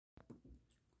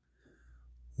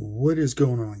What is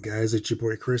going on, guys? It's your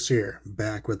boy Chris here,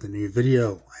 back with a new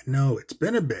video. I know it's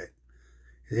been a bit.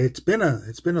 It's been a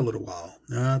little while.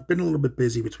 I've been a little bit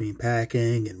busy between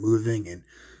packing and moving and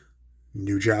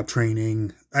new job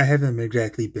training. I haven't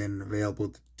exactly been available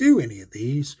to do any of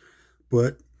these,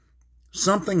 but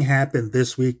something happened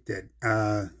this week that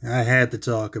I had to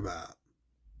talk about.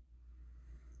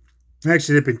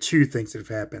 Actually, there have been two things that have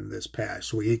happened this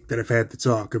past week that I've had to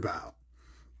talk about.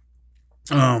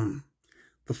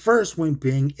 The first one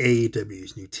being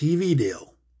AEW's new TV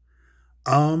deal.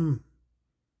 To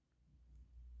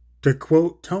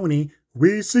quote Tony,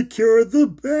 "We secured the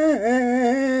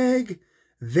bag."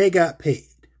 They got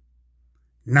paid.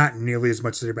 Not nearly as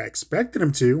much as everybody expected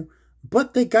them to,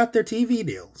 but they got their TV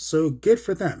deal, so good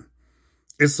for them.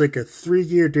 It's like a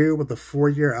 3-year deal with a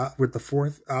 4-year with the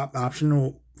fourth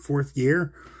optional 4th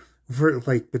year for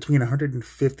like between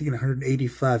 $150 and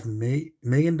 $185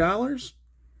 million.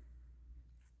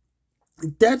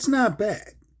 That's not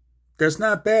bad. That's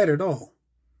not bad at all.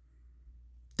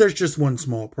 There's just one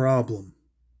small problem.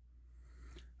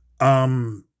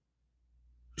 You're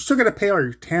still got to pay all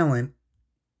your talent.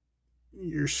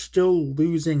 You're still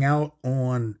losing out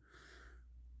on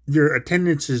your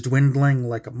attendance is dwindling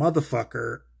like a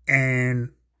motherfucker, and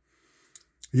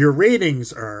your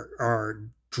ratings are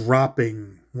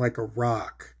dropping like a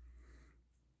rock.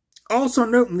 Also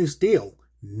note in this deal,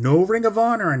 no Ring of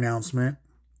Honor announcement.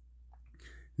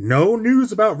 No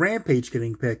news about Rampage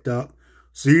getting picked up.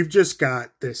 So you've just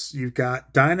got this. You've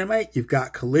got Dynamite, you've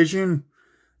got Collision,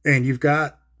 and you've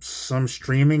got some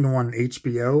streaming on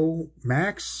HBO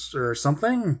Max or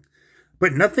something.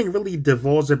 But nothing really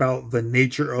divulges about the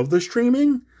nature of the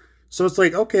streaming. So it's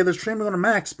like, okay, they're streaming on a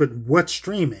Max, but what's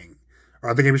streaming?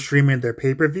 Are they going to be streaming their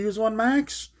pay-per-views on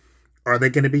Max? Are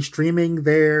they going to be streaming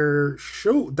their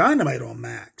show Dynamite on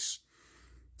Max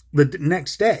the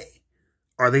next day?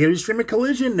 Are they going to be streaming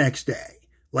Collision next day?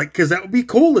 Like, because that would be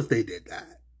cool if they did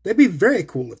that. That'd be very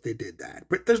cool if they did that.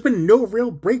 But there's been no real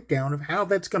breakdown of how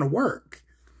that's going to work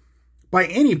by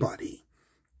anybody.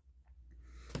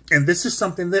 And this is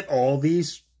something that all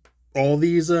these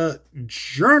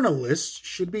journalists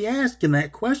should be asking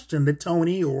that question to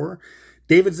Tony or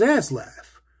David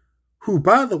Zaslav. Who,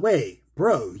 by the way,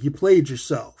 bro, you played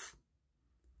yourself.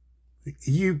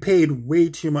 You paid way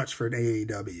too much for an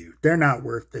AEW. They're not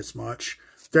worth this much.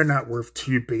 They're not worth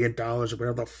 $2 billion or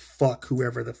whatever the fuck,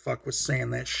 whoever the fuck was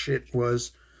saying that shit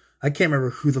was. I can't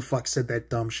remember who the fuck said that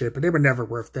dumb shit, but they were never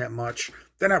worth that much.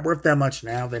 They're not worth that much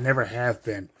now. They never have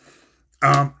been.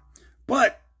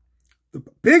 But the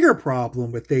bigger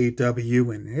problem with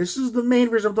AEW, and this is the main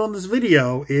reason I'm doing this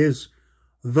video, is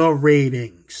the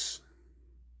ratings.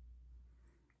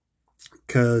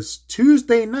 Because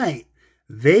Tuesday night,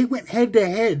 they went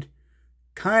head-to-head,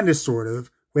 kind of, sort of,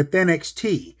 with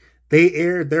NXT. They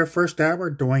aired their first hour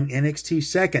during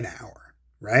NXT's second hour,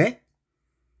 right?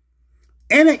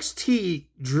 NXT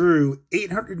drew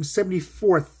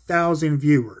 874,000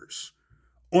 viewers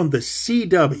on the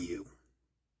CW.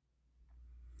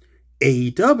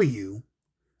 AEW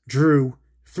drew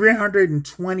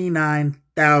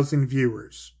 329,000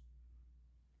 viewers.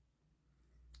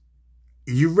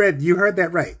 You heard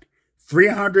that right.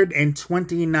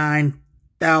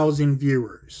 329,000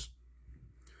 viewers.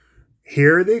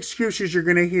 Here are the excuses you're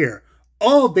going to hear.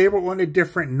 Oh, they were on a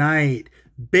different night.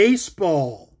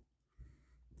 Baseball.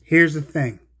 Here's the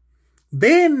thing.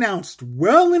 They announced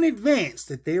well in advance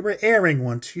that they were airing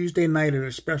on Tuesday night at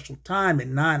a special time at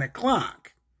 9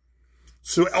 o'clock.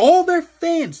 So all their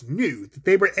fans knew that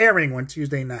they were airing on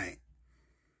Tuesday night.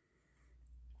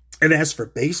 And as for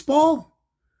baseball,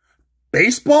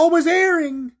 baseball was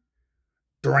airing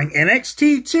during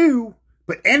NXT too,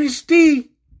 but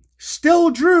NXT still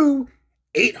drew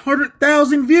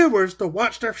 800,000 viewers to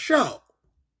watch their show.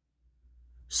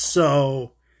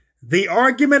 So, the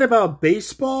argument about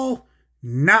baseball,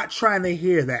 not trying to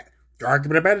hear that. The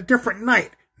argument about a different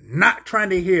night, not trying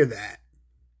to hear that.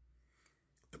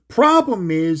 The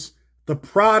problem is, the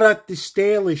product is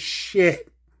stale as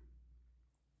shit.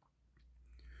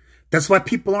 That's why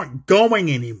people aren't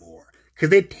going anymore,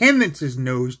 because their attendance is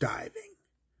nosediving.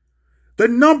 The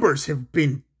numbers have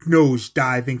been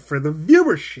nosediving for the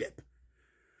viewership.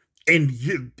 And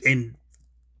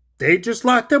they just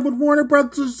locked up with Warner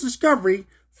Brothers Discovery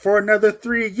for another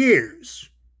 3 years.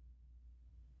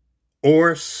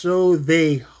 Or so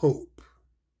they hope.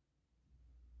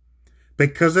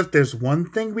 Because if there's one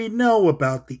thing we know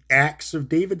about the acts of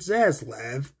David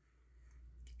Zaslav,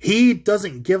 he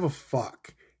doesn't give a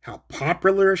fuck how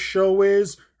popular a show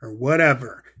is or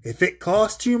whatever. If it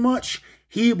costs too much,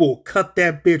 he will cut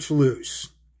that bitch loose.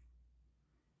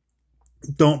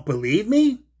 Don't believe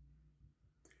me?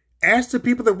 Ask the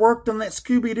people that worked on that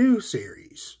Scooby-Doo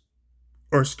series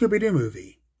or Scooby-Doo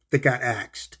movie that got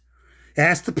axed.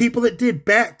 Ask the people that did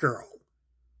Batgirl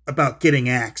about getting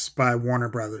axed by Warner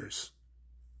Brothers.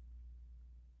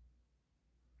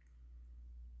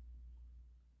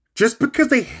 Just because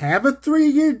they have a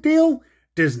 3-year deal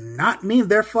does not mean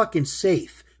they're fucking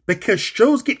safe. Because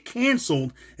shows get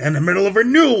canceled in the middle of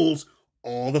renewals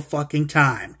all the fucking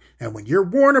time. And when you're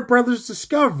Warner Brothers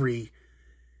Discovery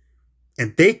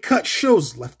and they cut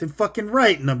shows left and fucking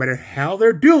right, no matter how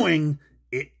they're doing,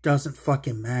 it doesn't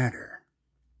fucking matter.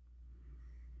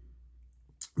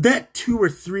 That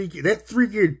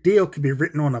 3-year deal could be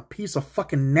written on a piece of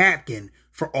fucking napkin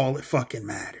for all it fucking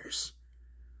matters.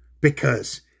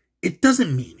 Because it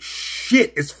doesn't mean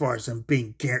shit as far as them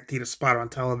being guaranteed a spot on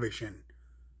television.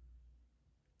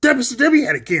 WCW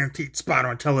had a guaranteed spot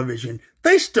on television.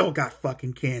 They still got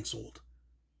fucking canceled.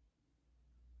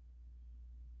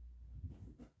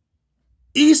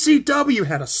 ECW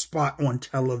had a spot on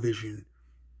television.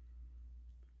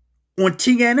 On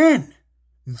TNN.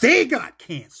 They got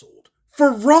canceled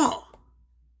for Raw.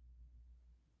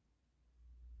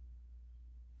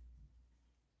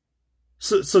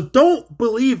 So don't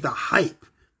believe the hype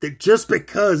that just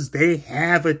because they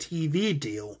have a TV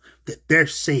deal that they're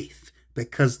safe.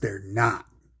 Because they're not.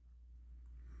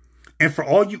 And for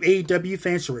all you AEW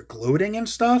fans who are gloating and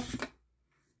stuff,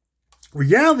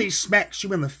 reality smacks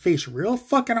you in the face real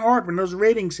fucking hard when those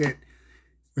ratings hit.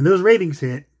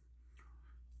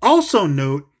 Also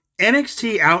note,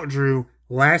 NXT outdrew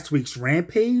last week's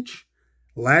Rampage,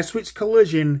 last week's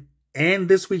Collision, and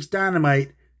this week's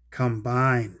Dynamite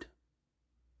combined.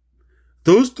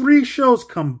 Those 3 shows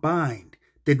combined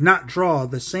did not draw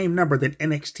the same number that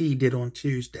NXT did on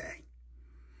Tuesday.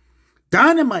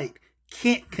 Dynamite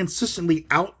can't consistently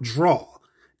outdraw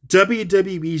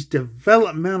WWE's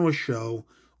developmental show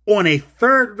on a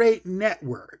third-rate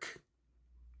network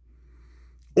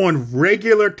on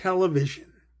regular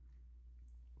television.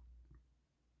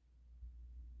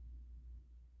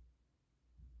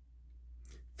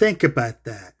 Think about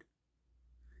that.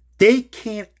 They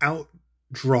can't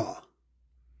outdraw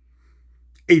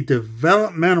a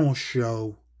developmental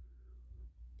show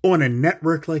on a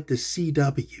network like the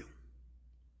CW.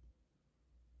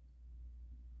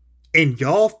 And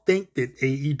y'all think that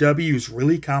AEW is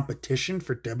really competition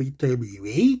for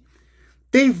WWE?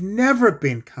 They've never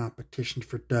been competition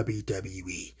for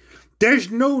WWE. There's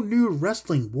no new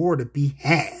wrestling war to be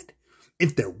had.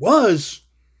 If there was,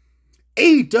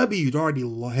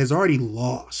 AEW has already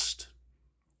lost.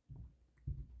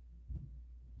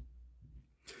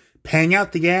 Paying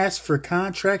out the ass for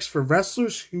contracts for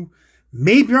wrestlers who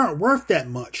maybe aren't worth that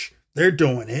much. They're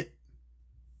doing it.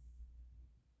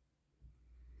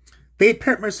 They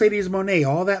paid Mercedes Moné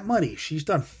all that money. She's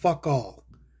done fuck all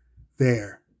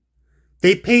there.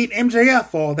 They paid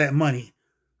MJF all that money.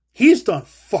 He's done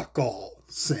fuck all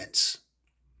since.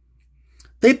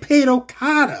 They paid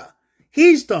Okada.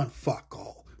 He's done fuck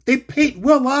all. They paid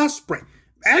Will Ospreay.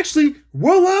 Actually,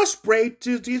 Will Ospreay,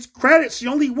 to his credit, is the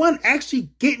only one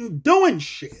actually doing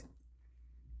shit.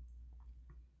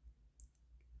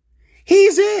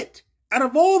 He's it. Out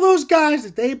of all those guys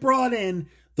that they brought in,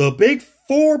 the big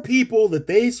 4 people that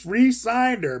they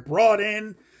re-signed or brought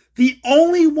in, the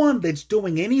only one that's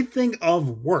doing anything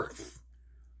of worth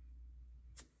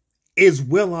is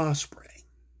Will Ospreay.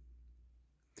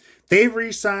 They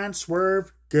re-signed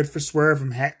Swerve. Good for Swerve.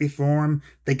 I'm happy for him.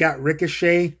 They got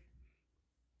Ricochet.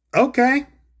 Okay.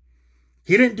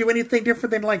 He didn't do anything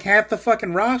different than like half the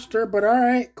fucking roster, but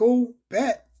alright, cool,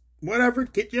 bet. Whatever,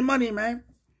 get your money, man.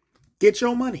 Get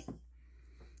your money.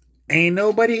 Ain't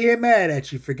nobody here mad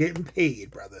at you for getting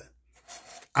paid, brother.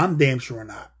 I'm damn sure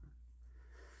not.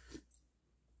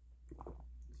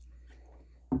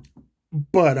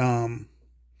 But,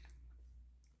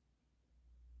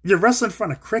 you're wrestling in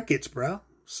front of crickets, bro.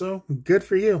 So, good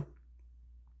for you.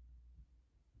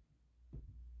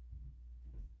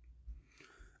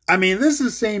 I mean, this is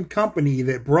the same company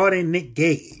that brought in Nick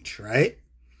Gage, right?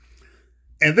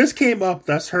 And this came up,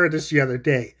 I heard this the other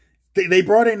day. They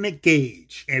brought in Nick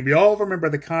Gage, and we all remember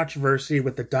the controversy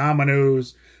with the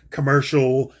Domino's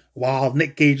commercial while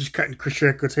Nick Gage is cutting Chris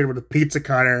Jericho's head with a pizza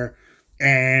cutter,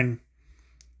 and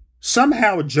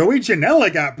somehow Joey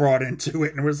Janela got brought into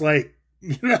it, and it was like,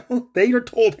 they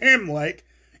told him, like,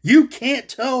 you and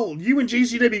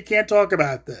GCW can't talk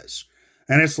about this.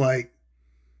 And it's like,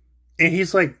 and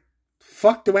he's like,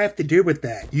 fuck do I have to do with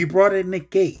that? You brought in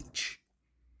Nick Gage.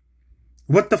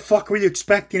 What the fuck were you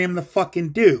expecting him to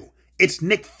fucking do? It's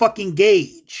Nick fucking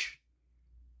Gage.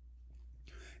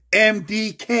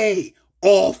 MDK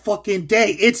all fucking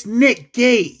day. It's Nick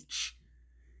Gage.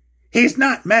 He's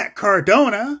not Matt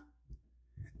Cardona.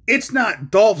 It's not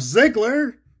Dolph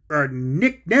Ziggler or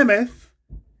Nick Nemeth.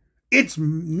 It's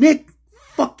Nick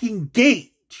fucking Gage.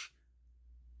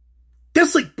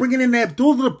 That's like bringing in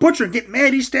Abdullah the Butcher and getting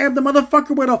mad he stabbed the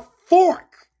motherfucker with a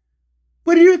fork.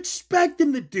 What do you expect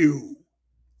him to do?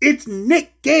 It's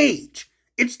Nick Gage.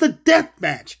 It's the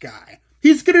deathmatch guy.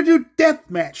 He's gonna do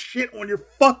deathmatch shit on your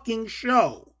fucking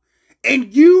show.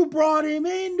 And you brought him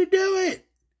in to do it.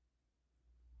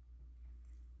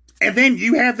 And then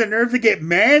you have the nerve to get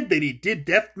mad that he did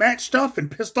deathmatch stuff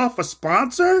and pissed off a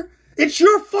sponsor? It's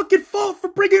your fucking fault for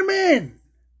bringing him in.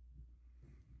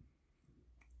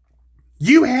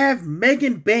 You have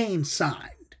Megan Bayne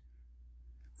signed.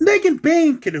 Megan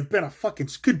Bayne could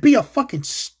be a fucking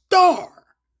star.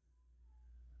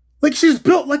 Like she's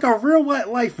built like a real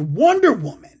life Wonder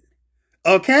Woman.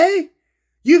 Okay?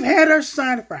 You've had her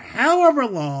signed for however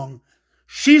long.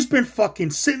 She's been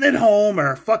fucking sitting at home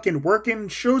or fucking working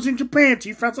shows in Japan till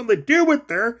you found something to do with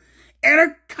her and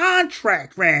her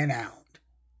contract ran out.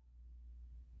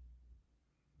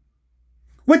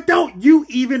 Without you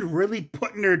even really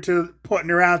putting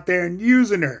her out there and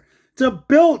using her to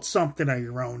build something of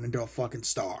your own into a fucking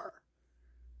star.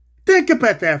 Think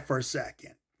about that for a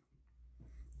second.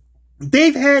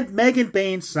 They've had Megan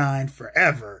Bayne signed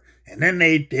forever, and then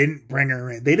they didn't bring her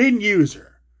in. They didn't use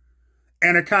her.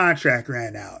 And her contract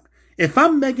ran out. If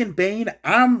I'm Megan Bayne,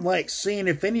 I'm like seeing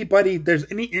if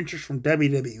there's any interest from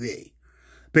WWE.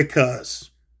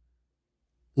 Because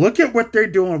look at what they're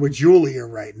doing with Julia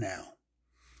right now.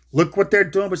 Look what they're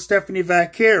doing with Stephanie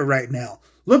Vaquer right now.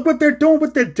 Look what they're doing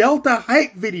with the Delta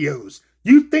Hype videos.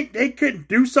 You think they couldn't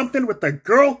do something with a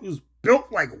girl who's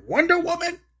built like Wonder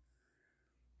Woman?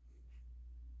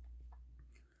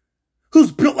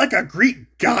 Who's built like a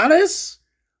Greek goddess?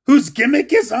 Whose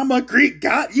gimmick is I'm a Greek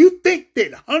god? You think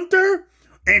that Hunter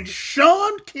and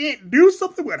Sean can't do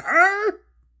something with her?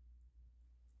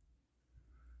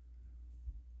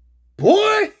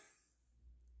 Boy,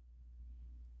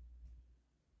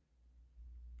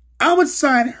 I would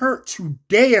sign her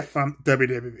today if I'm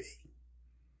WWE.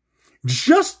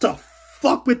 Just to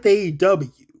fuck with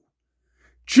AEW.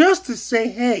 Just to say,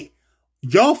 hey,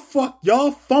 y'all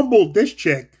fumbled this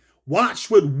chick. Watch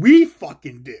what we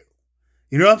fucking do.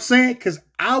 You know what I'm saying? Because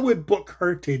I would book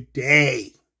her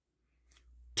today.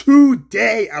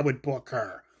 Today I would book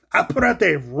her. I put her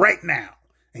there right now.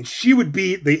 And she would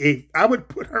be I would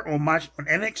put her on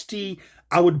NXT.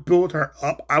 I would build her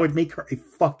up. I would make her a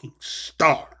fucking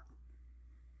star.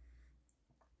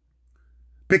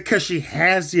 Because she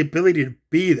has the ability to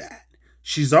be that.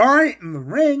 She's alright in the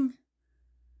ring.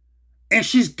 And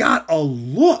she's got a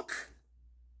look.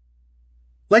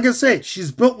 Like I said,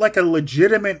 she's built like a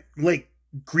legitimate, like,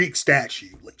 Greek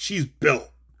statue. Like, she's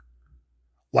built.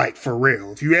 Like, for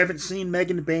real. If you haven't seen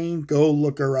Megan Bayne, go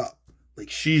look her up. Like,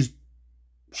 she's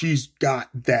got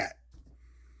that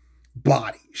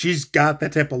body. She's got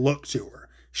that type of look to her.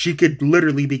 She could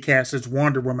literally be cast as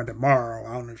Wonder Woman tomorrow.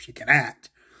 I don't know if she can act.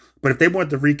 But if they want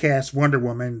to recast Wonder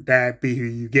Woman, that'd be who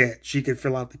you get. She could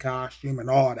fill out the costume and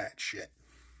all that shit.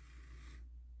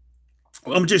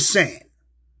 Well, I'm just saying.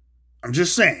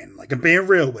 Like, I'm being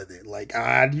real with it. Like,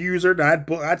 I'd use her.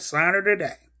 I'd sign her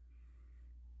today.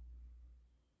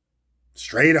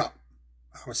 Straight up.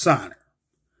 I would sign her.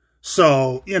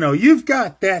 So, you've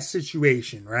got that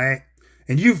situation, right?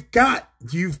 And you've got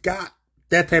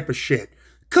that type of shit.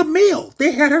 Camille,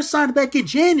 they had her signed back in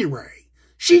January.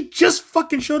 She just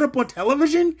fucking showed up on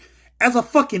television as a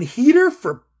fucking heater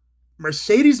for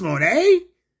Mercedes Moné.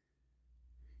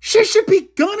 She should be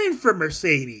gunning for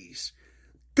Mercedes.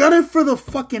 Gunning for the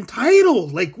fucking title.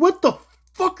 Like, what the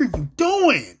fuck are you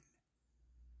doing?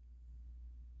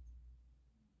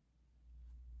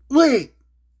 Wait.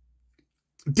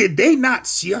 Did they not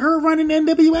see her running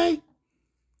NWA?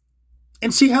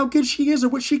 And see how good she is or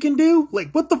what she can do?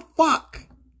 Like, what the fuck?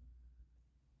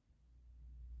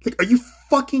 Like, are you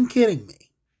fucking kidding me?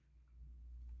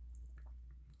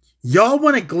 Y'all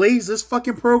want to glaze this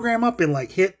fucking program up and,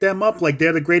 like, hit them up like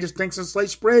they're the greatest thing since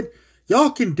sliced bread? Y'all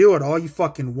can do it all you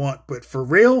fucking want. But for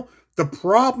real, the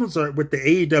problems are with the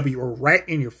AEW are right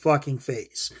in your fucking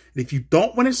face. And if you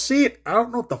don't want to see it, I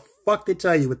don't know what the fuck to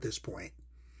tell you at this point.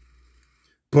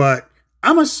 But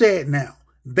I'm going to say it now.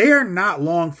 They are not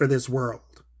long for this world.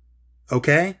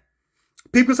 Okay?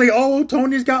 People say, oh,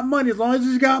 Tony's got money. As long as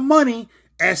he's got money,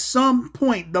 at some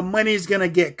point, the money's going to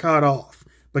get cut off.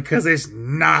 Because it's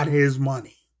not his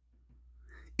money.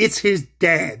 It's his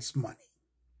dad's money.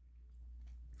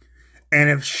 And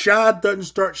if Shad doesn't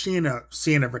start seeing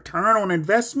a return on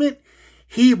investment,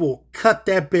 he will cut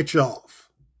that bitch off.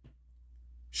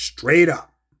 Straight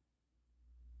up.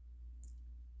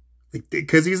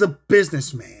 Because he's a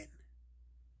businessman.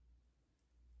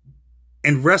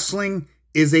 And wrestling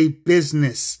is a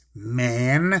business,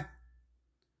 man.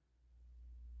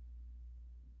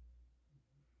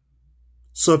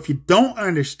 So if you don't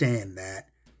understand that,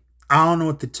 I don't know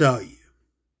what to tell you.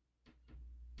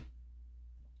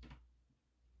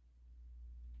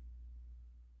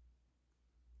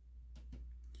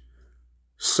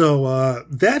 So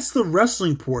that's the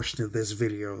wrestling portion of this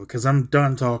video, because I'm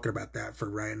done talking about that for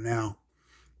right now.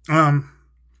 On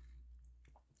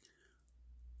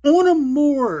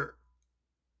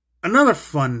another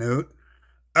fun note,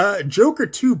 Joker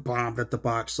 2 bombed at the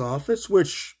box office,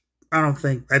 which I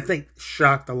think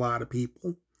shocked a lot of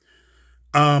people.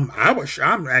 I'm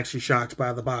actually shocked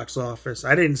by the box office.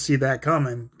 I didn't see that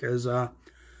coming, because I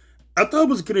thought it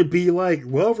was going to be like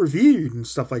well reviewed and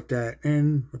stuff like that,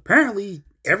 and apparently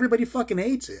everybody fucking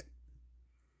hates it.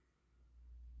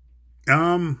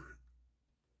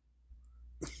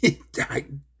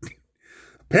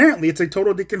 Apparently it's a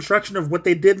total deconstruction of what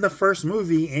they did in the first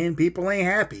movie, and people ain't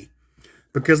happy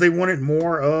because they wanted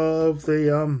more of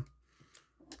the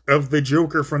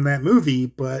Joker from that movie,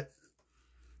 but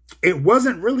it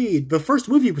wasn't really, the first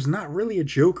movie was not really a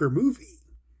Joker movie.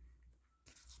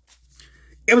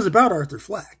 It was about Arthur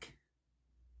Fleck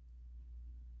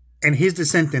and his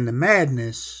descent into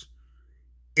madness,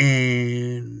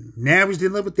 and now he's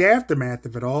dealing with the aftermath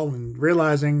of it all and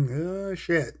realizing, oh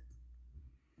shit.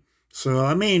 So,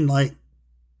 I mean, like,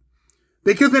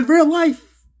 because in real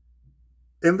life,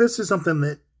 and this is something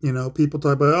that, you know, people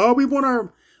talk about, oh, we want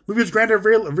our movies granted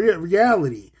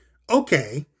reality.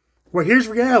 Okay, well, here's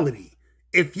reality.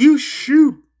 If you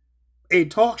shoot a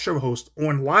talk show host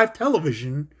on live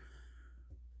television,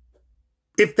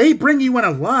 if they bring you in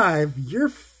alive, you're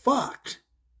fucked.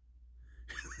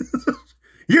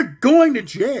 You're going to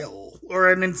jail or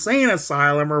an insane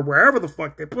asylum or wherever the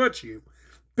fuck they put you.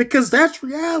 Because that's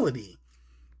reality.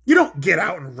 You don't get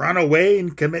out and run away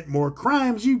and commit more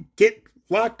crimes. You get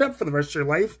locked up for the rest of your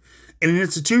life in an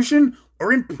institution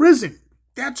or in prison.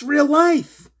 That's real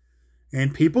life.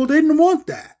 And people didn't want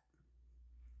that.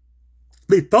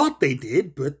 They thought they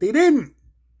did, but they didn't.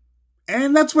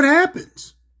 And that's what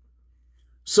happens.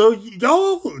 So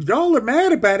y'all are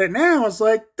mad about it now. It's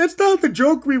like, that's not the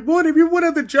Joker we wanted. We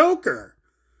wanted the Joker.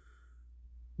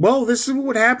 Well, this is what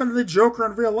would happen to the Joker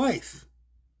in real life.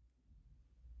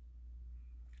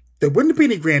 There wouldn't be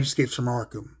any grand escapes from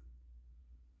Arkham.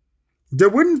 There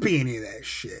wouldn't be any of that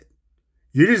shit.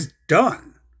 You're just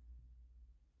done.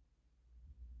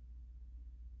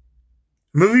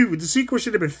 The sequel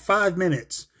should have been 5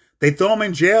 minutes. They throw him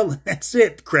in jail and that's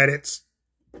it. Credits.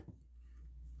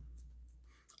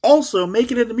 Also,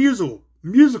 making it a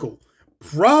musical.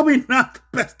 Probably not the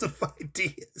best of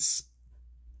ideas.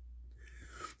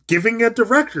 Giving a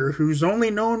director whose only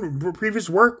known previous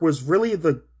work was really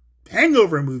the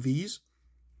Hangover movies,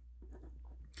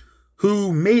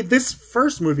 who made this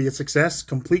first movie a success,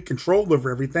 complete control over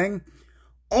everything,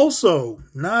 also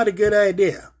not a good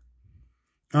idea.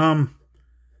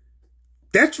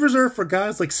 That's reserved for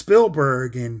guys like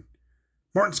Spielberg and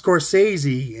Martin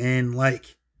Scorsese and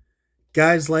like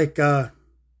guys like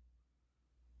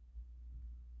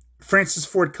Francis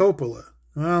Ford Coppola.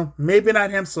 Well, maybe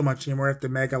not him so much anymore after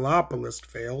Megalopolis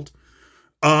failed.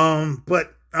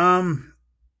 But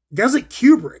guys like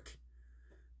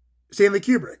Stanley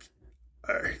Kubrick,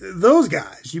 those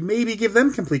guys, you maybe give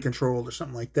them complete control or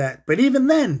something like that. But even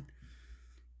then,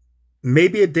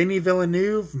 maybe a Denis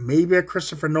Villeneuve, maybe a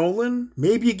Christopher Nolan,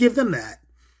 maybe you give them that.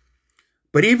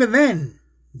 But even then,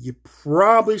 you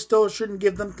probably still shouldn't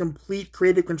give them complete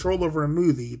creative control over a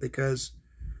movie because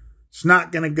it's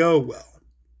not going to go well.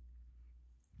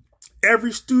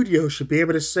 Every studio should be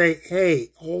able to say,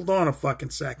 hey, hold on a fucking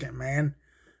second, man.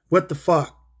 What the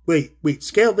fuck? Wait,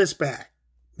 scale this back.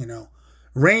 You know,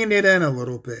 rein it in a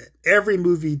little bit. Every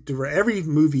movie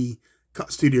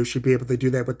studio should be able to do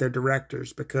that with their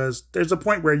directors, because there's a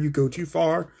point where you go too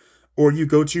far or you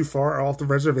go too far off the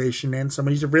reservation and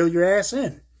somebody needs to reel your ass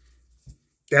in.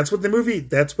 That's what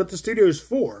the studio is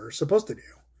for, supposed to do.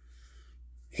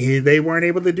 They weren't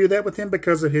able to do that with him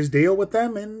because of his deal with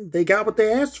them, and they got what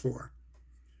they asked for.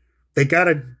 They got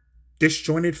a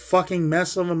disjointed fucking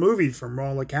mess of a movie from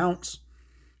all accounts,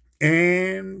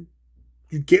 and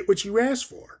you get what you asked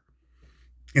for.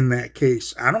 In that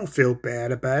case, I don't feel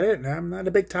bad about it, and I'm not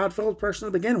a big Todd Phillips person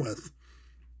to begin with.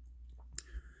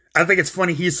 I think it's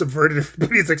funny he subverted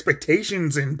everybody's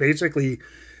expectations and basically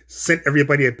sent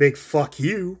everybody a big fuck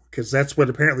you, because that's what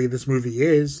apparently this movie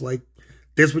is. Like,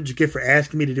 this is what you get for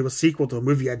asking me to do a sequel to a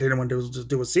movie I didn't want to just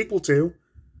do a sequel to.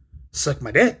 Suck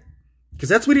my dick. Because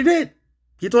that's what he did.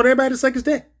 He told everybody to suck his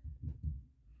dick.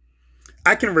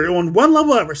 on one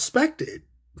level, I respect it.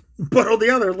 But on the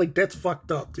other, like, that's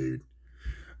fucked up, dude.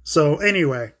 So,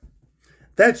 anyway,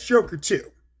 that's Joker 2.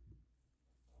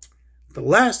 The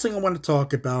last thing I want to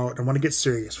talk about, I want to get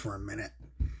serious for a minute.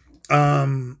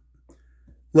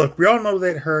 Look, we all know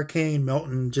that Hurricane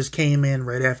Milton just came in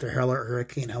right after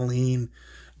Hurricane Helene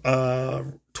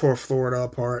tore Florida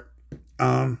apart.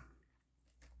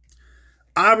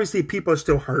 Obviously, people are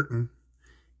still hurting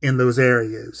in those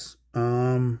areas.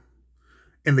 In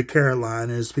the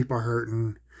Carolinas, people are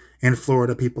hurting. In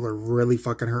Florida, people are really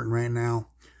fucking hurting right now.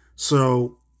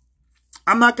 So,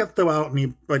 I'm not going to throw out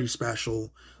anybody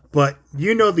special, but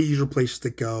you know the usual places to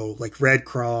go, like Red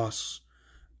Cross,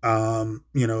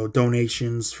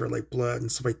 donations for like blood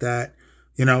and stuff like that.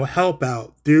 Help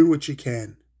out. Do what you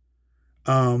can.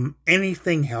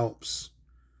 Anything helps.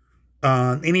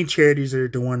 Any charities that are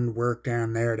doing work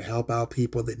down there to help out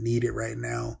people that need it right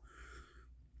now.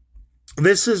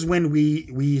 This is when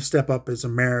we step up as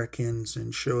Americans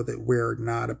and show that we're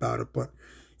not about it. But,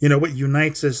 what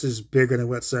unites us is bigger than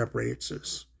what separates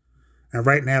us. And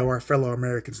right now, our fellow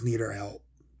Americans need our help.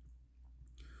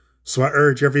 So I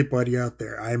urge everybody out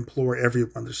there, I implore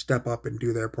everyone to step up and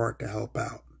do their part to help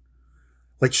out.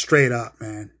 Like, straight up,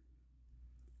 man.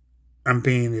 I'm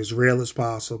being as real as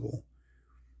possible.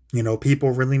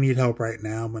 People really need help right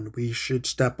now, and we should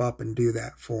step up and do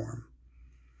that for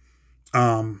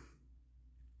them.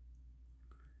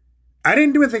 I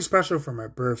didn't do anything special for my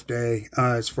birthday,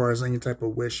 as far as any type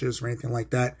of wishes or anything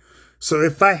like that. So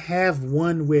if I have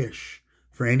one wish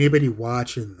for anybody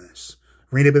watching this,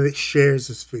 or anybody that shares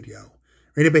this video,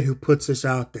 or anybody who puts this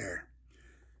out there,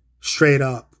 straight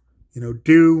up,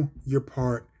 do your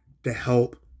part to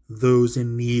help those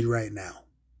in need right now.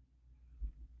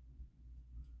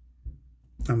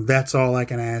 That's all I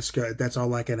can ask. That's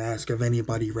all I can ask of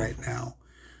anybody right now.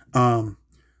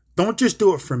 Don't just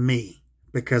do it for me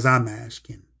because I'm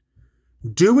asking.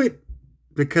 Do it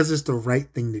because it's the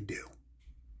right thing to do.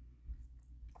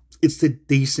 It's the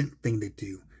decent thing to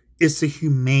do. It's the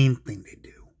humane thing to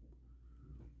do.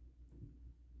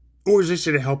 Or just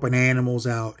helping animals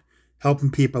out,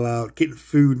 helping people out, getting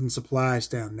food and supplies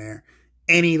down there.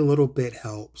 Any little bit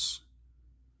helps.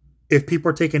 If people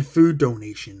are taking food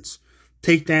donations,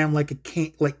 take down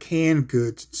canned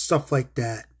goods, stuff like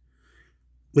that.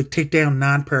 Like, take down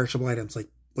non-perishable items like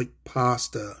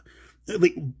pasta,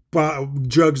 like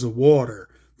jugs of water.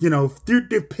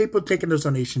 If people taking those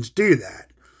donations, do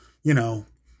that.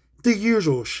 The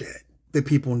usual shit that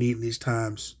people need in these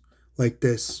times like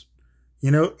this.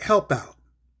 Help out.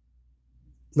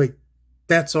 Like,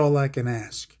 that's all I can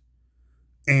ask.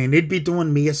 And it'd be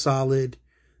doing me a solid.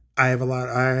 I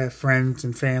have friends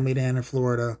and family down in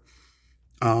Florida.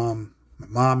 My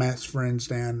mom has friends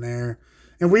down there.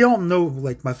 And we all know,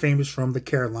 like, my family's from the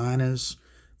Carolinas,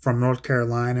 from North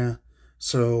Carolina.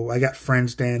 So I got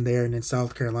friends down there and in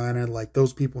South Carolina. Like,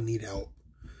 those people need help.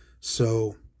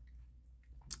 So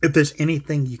if there's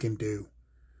anything you can do,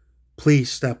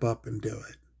 please step up and do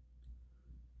it.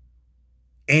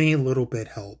 Any little bit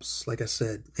helps. Like I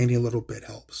said, any little bit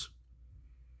helps.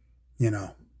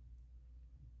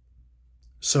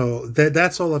 So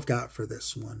that's all I've got for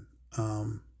this one.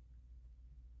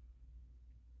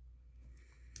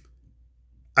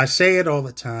 I say it all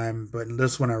the time, but in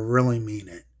this one I really mean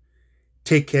it.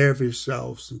 Take care of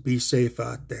yourselves and be safe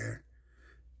out there.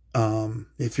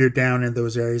 If you're down in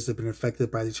those areas that have been affected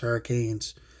by these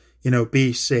hurricanes,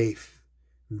 be safe,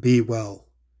 be well.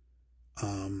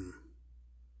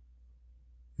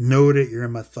 Know that you're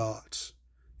in my thoughts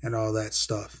and all that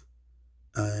stuff.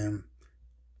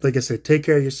 Like I said, take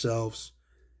care of yourselves.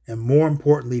 And more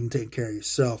importantly than taking care of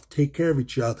yourself, take care of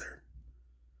each other.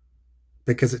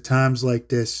 Because at times like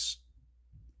this,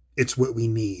 it's what we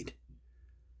need.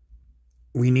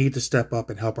 We need to step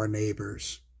up and help our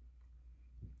neighbors.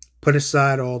 Put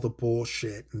aside all the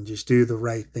bullshit and just do the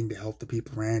right thing to help the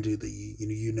people around you that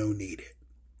you know need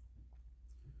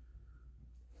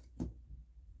it.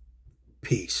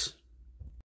 Peace.